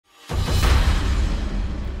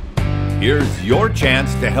Here's your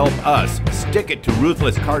chance to help us stick it to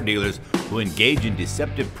ruthless car dealers who engage in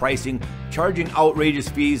deceptive pricing, charging outrageous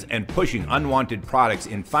fees, and pushing unwanted products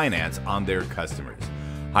in finance on their customers.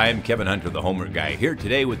 Hi, I'm Kevin Hunter, the Homework Guy, here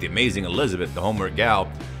today with the amazing Elizabeth, the Homework Gal.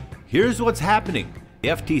 Here's what's happening. The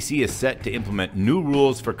FTC is set to implement new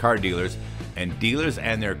rules for car dealers, and dealers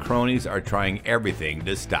and their cronies are trying everything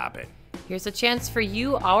to stop it. Here's a chance for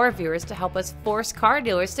you, our viewers, to help us force car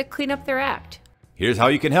dealers to clean up their act. Here's how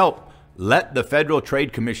you can help. Let the Federal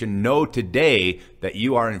Trade Commission know today that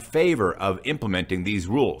you are in favor of implementing these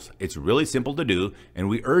rules. It's really simple to do, and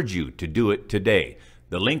we urge you to do it today.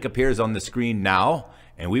 The link appears on the screen now,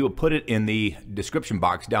 and we will put it in the description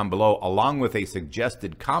box down below, along with a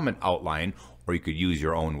suggested comment outline, or you could use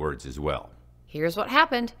your own words as well. Here's what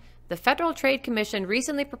happened. The Federal Trade Commission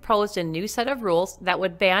recently proposed a new set of rules that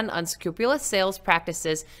would ban unscrupulous sales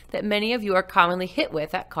practices that many of you are commonly hit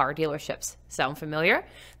with at car dealerships. Sound familiar?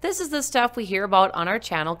 This is the stuff we hear about on our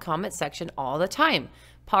channel comment section all the time.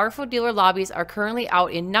 Powerful dealer lobbies are currently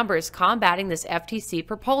out in numbers combating this FTC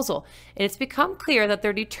proposal, and it's become clear that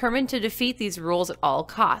they're determined to defeat these rules at all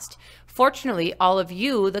cost. Fortunately, all of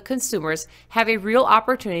you, the consumers, have a real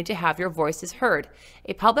opportunity to have your voices heard.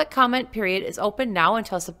 A public comment period is open now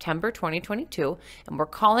until September 2022, and we're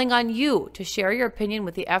calling on you to share your opinion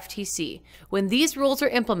with the FTC. When these rules are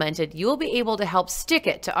implemented, you will be able to help stick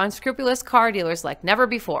it to unscrupulous car dealers like never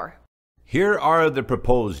before. Here are the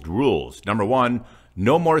proposed rules. Number one,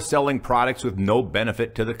 no more selling products with no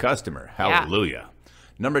benefit to the customer. Hallelujah.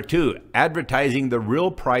 Number two, advertising the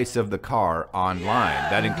real price of the car online.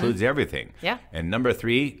 That includes everything. And number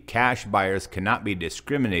three, cash buyers cannot be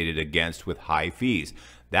discriminated against with high fees.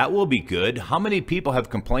 That will be good. How many people have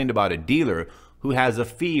complained about a dealer who has a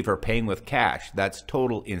fee for paying with cash? That's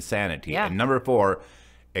total insanity. And number four,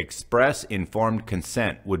 express informed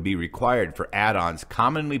consent would be required for add-ons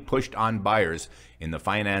commonly pushed on buyers in the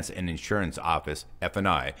Finance and Insurance Office,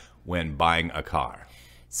 F&I, when buying a car.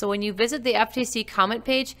 So when you visit the FTC comment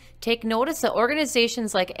page, take notice that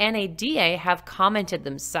organizations like NADA have commented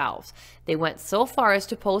themselves. They went so far as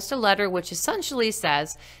to post a letter which essentially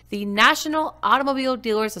says, the National Automobile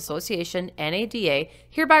Dealers Association, NADA,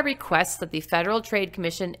 hereby requests that the Federal Trade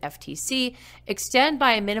Commission, FTC, extend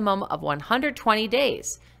by a minimum of 120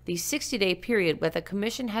 days the 60-day period where the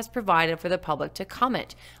Commission has provided for the public to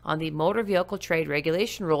comment on the motor vehicle trade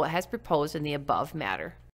regulation rule it has proposed in the above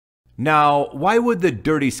matter. Now, why would the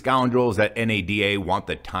dirty scoundrels at NADA want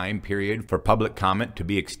the time period for public comment to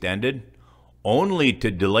be extended? Only to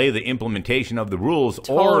delay the implementation of the rules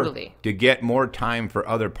or to get more time for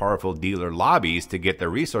other powerful dealer lobbies to get their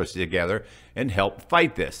resources together and help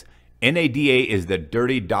fight this. NADA is the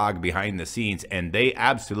dirty dog behind the scenes, and they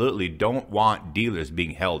absolutely don't want dealers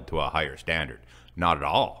being held to a higher standard. Not at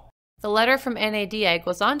all. The letter from NADA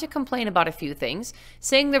goes on to complain about a few things,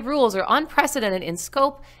 saying the rules are unprecedented in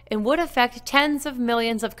scope and would affect tens of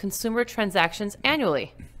millions of consumer transactions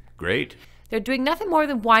annually. Great. They're doing nothing more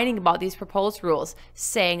than whining about these proposed rules,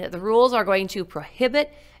 saying that the rules are going to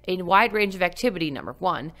prohibit a wide range of activity, number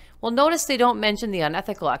one. Well, notice they don't mention the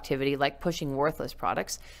unethical activity like pushing worthless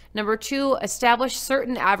products. Number two, establish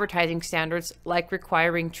certain advertising standards like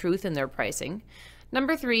requiring truth in their pricing.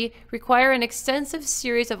 Number three, require an extensive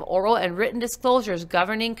series of oral and written disclosures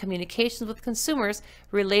governing communications with consumers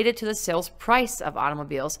related to the sales price of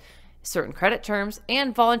automobiles, certain credit terms,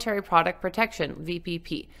 and voluntary product protection,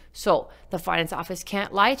 VPP. So the finance office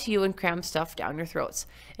can't lie to you and cram stuff down your throats.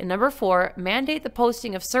 And number four, mandate the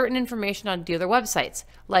posting of certain information on dealer websites,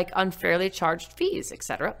 like unfairly charged fees,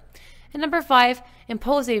 etc. And number five,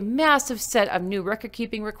 impose a massive set of new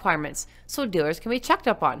record-keeping requirements so dealers can be checked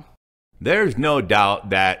up on. There's no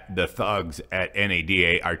doubt that the thugs at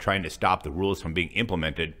NADA are trying to stop the rules from being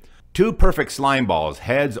implemented. Two perfect slime balls,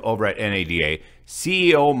 heads over at NADA,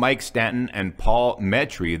 CEO Mike Stanton and Paul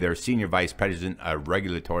Metry, their Senior Vice President of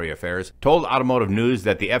Regulatory Affairs, told Automotive News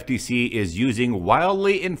that the FTC is using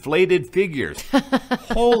wildly inflated figures.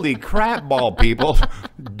 Holy crap ball, people.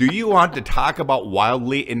 Do you want to talk about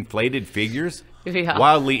wildly inflated figures?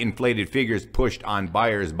 Wildly inflated figures pushed on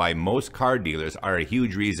buyers by most car dealers are a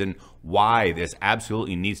huge reason why this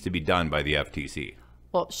absolutely needs to be done by the FTC.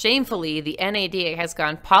 Well, shamefully, the NADA has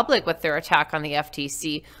gone public with their attack on the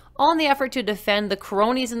FTC, all in the effort to defend the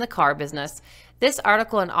cronies in the car business. This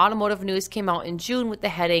article in Automotive News came out in June with the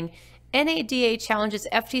heading, NADA challenges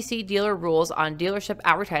FTC dealer rules on dealership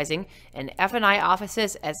advertising and F&I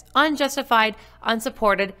offices as unjustified,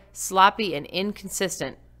 unsupported, sloppy, and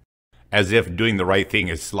inconsistent. As if doing the right thing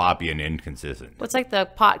is sloppy and inconsistent. Well, it's like the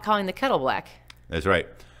pot calling the kettle black. That's right.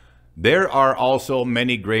 There are also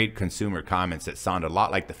many great consumer comments that sound a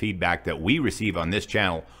lot like the feedback that we receive on this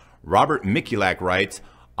channel Robert Mikulak writes,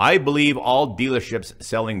 I believe all dealerships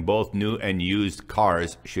selling both new and used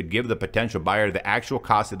cars should give the potential buyer the actual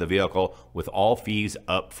cost of the vehicle with all fees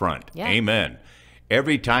up front. Yeah. Amen.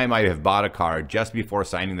 Every time I have bought a car, just before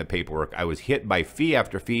signing the paperwork, I was hit by fee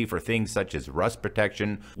after fee for things such as rust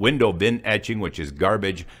protection, window bin etching, which is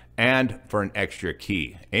garbage, and for an extra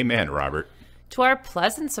key. Amen, Robert. To our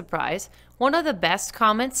pleasant surprise, one of the best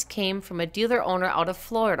comments came from a dealer owner out of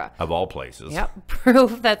Florida. Of all places. Yep,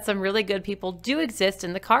 proof that some really good people do exist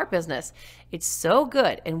in the car business. It's so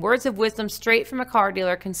good, and words of wisdom straight from a car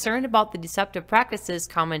dealer concerned about the deceptive practices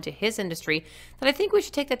common to his industry, that I think we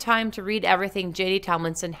should take the time to read everything J.D.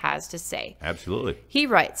 Tomlinson has to say. Absolutely. He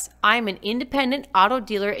writes, I'm an independent auto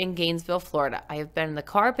dealer in Gainesville, Florida. I have been in the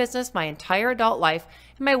car business my entire adult life,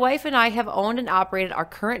 and my wife and I have owned and operated our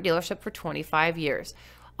current dealership for 25 years.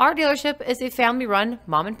 Our dealership is a family-run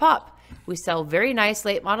mom and pop. We sell very nice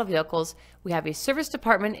late model vehicles. We have a service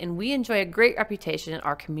department, and we enjoy a great reputation in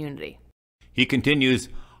our community. He continues,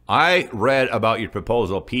 I read about your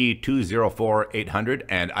proposal P204800,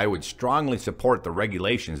 and I would strongly support the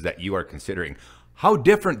regulations that you are considering. How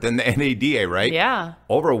different than the NADA, right? Yeah.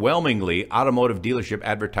 Overwhelmingly, automotive dealership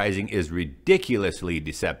advertising is ridiculously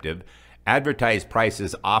deceptive. Advertised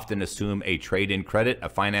prices often assume a trade-in credit, a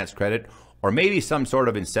finance credit, or maybe some sort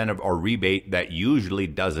of incentive or rebate that usually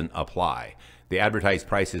doesn't apply. The advertised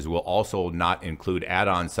prices will also not include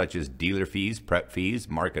add-ons such as dealer fees, prep fees,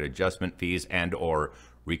 market adjustment fees, and or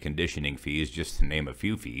reconditioning fees, just to name a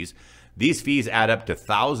few fees. These fees add up to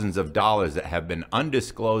thousands of dollars that have been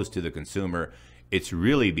undisclosed to the consumer. It's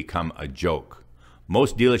really become a joke.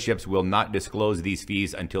 Most dealerships will not disclose these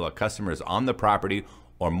fees until a customer is on the property,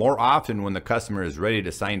 or more often when the customer is ready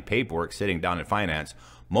to sign paperwork sitting down in finance.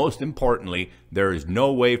 Most importantly, there is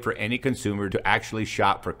no way for any consumer to actually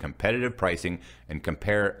shop for competitive pricing and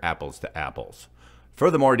compare apples to apples.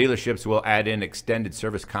 Furthermore, dealerships will add in extended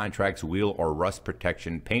service contracts, wheel or rust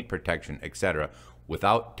protection, paint protection, etc.,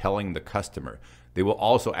 without telling the customer. They will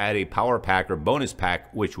also add a power pack or bonus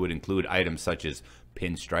pack, which would include items such as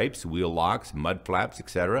pinstripes, wheel locks, mud flaps,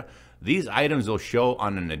 etc. These items will show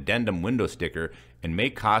on an addendum window sticker and may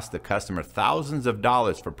cost the customer thousands of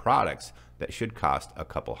dollars for products that should cost a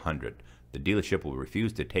couple hundred. The dealership will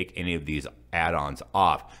refuse to take any of these add-ons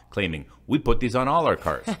off, claiming, we put these on all our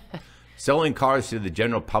cars. Selling cars to the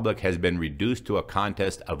general public has been reduced to a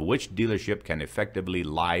contest of which dealership can effectively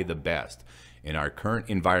lie the best. In our current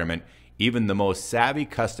environment, even the most savvy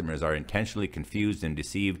customers are intentionally confused and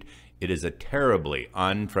deceived. It is a terribly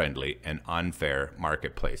unfriendly and unfair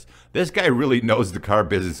marketplace. This guy really knows the car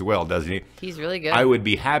business well, doesn't he? He's really good. I would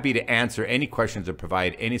be happy to answer any questions or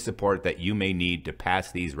provide any support that you may need to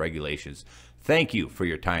pass these regulations. Thank you for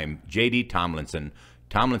your time. J.D. Tomlinson,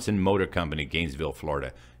 Tomlinson Motor Company, Gainesville,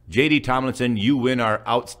 Florida. J.D. Tomlinson, you win our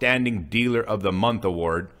Outstanding Dealer of the Month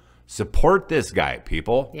award. Support this guy,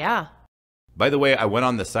 people. Yeah. By the way, I went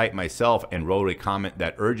on the site myself and wrote a comment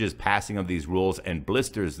that urges passing of these rules and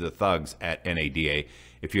blisters the thugs at NADA.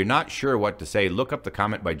 If you're not sure what to say, look up the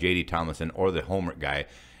comment by J.D. Tomlinson or the homework guy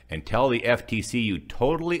and tell the FTC you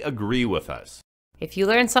totally agree with us. If you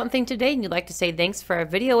learned something today and you'd like to say thanks for our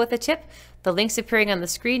video with a tip, the links appearing on the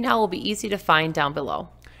screen now will be easy to find down below.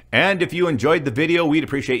 And if you enjoyed the video, we'd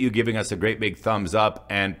appreciate you giving us a great big thumbs up,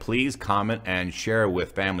 and please comment and share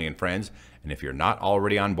with family and friends. And if you're not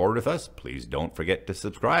already on board with us, please don't forget to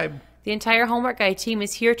subscribe. The entire Homework Guy team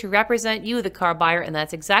is here to represent you, the car buyer, and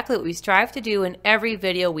that's exactly what we strive to do in every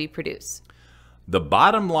video we produce. The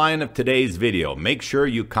bottom line of today's video, make sure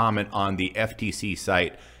you comment on the FTC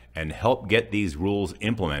site and help get these rules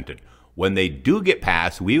implemented. When they do get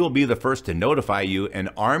passed, we will be the first to notify you and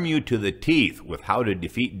arm you to the teeth with how to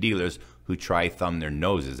defeat dealers who try thumb their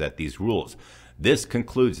noses at these rules. This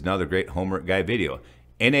concludes another great Homework Guy video.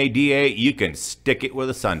 NADA, you can stick it where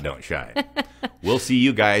the sun don't shine. We'll see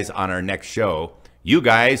you guys on our next show. You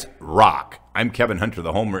guys rock. I'm Kevin Hunter,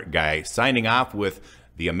 the Homework Guy, signing off with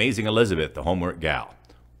the amazing Elizabeth, the Homework Gal.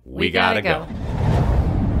 We gotta go.